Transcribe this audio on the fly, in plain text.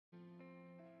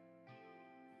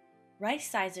Rice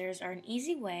sizers are an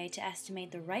easy way to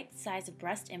estimate the right size of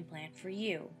breast implant for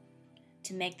you.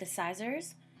 To make the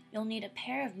sizers, you'll need a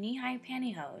pair of knee-high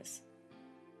pantyhose,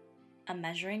 a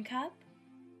measuring cup,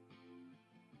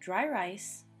 dry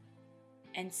rice,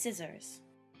 and scissors.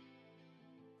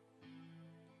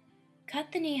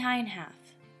 Cut the knee-high in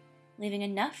half, leaving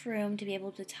enough room to be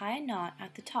able to tie a knot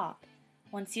at the top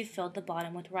once you've filled the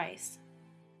bottom with rice.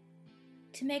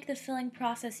 To make the filling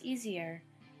process easier,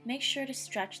 make sure to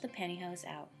stretch the pantyhose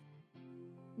out.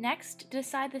 Next,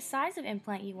 decide the size of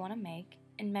implant you want to make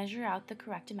and measure out the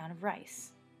correct amount of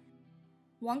rice.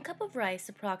 1 cup of rice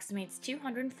approximates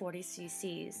 240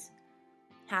 cc's.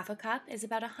 Half a cup is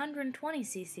about 120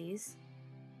 cc's,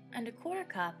 and a quarter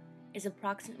cup is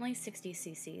approximately 60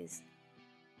 cc's.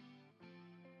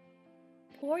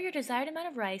 Pour your desired amount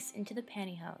of rice into the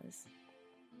pantyhose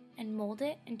and mold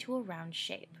it into a round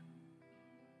shape.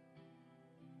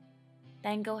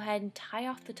 Then go ahead and tie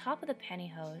off the top of the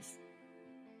pantyhose,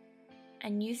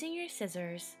 and using your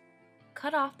scissors,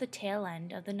 cut off the tail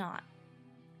end of the knot.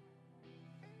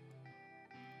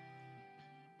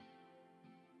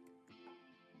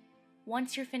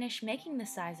 Once you're finished making the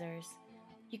sizers,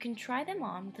 you can try them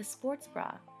on with a sports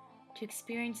bra to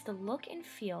experience the look and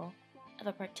feel of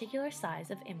a particular size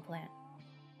of implant.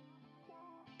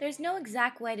 There's no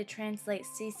exact way to translate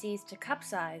cc's to cup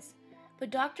size, but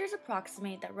doctors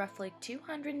approximate that roughly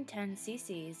 210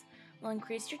 cc's will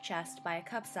increase your chest by a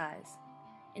cup size.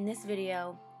 In this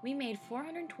video, we made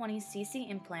 420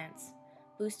 cc implants,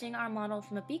 boosting our model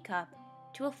from a B cup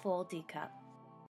to a full D cup.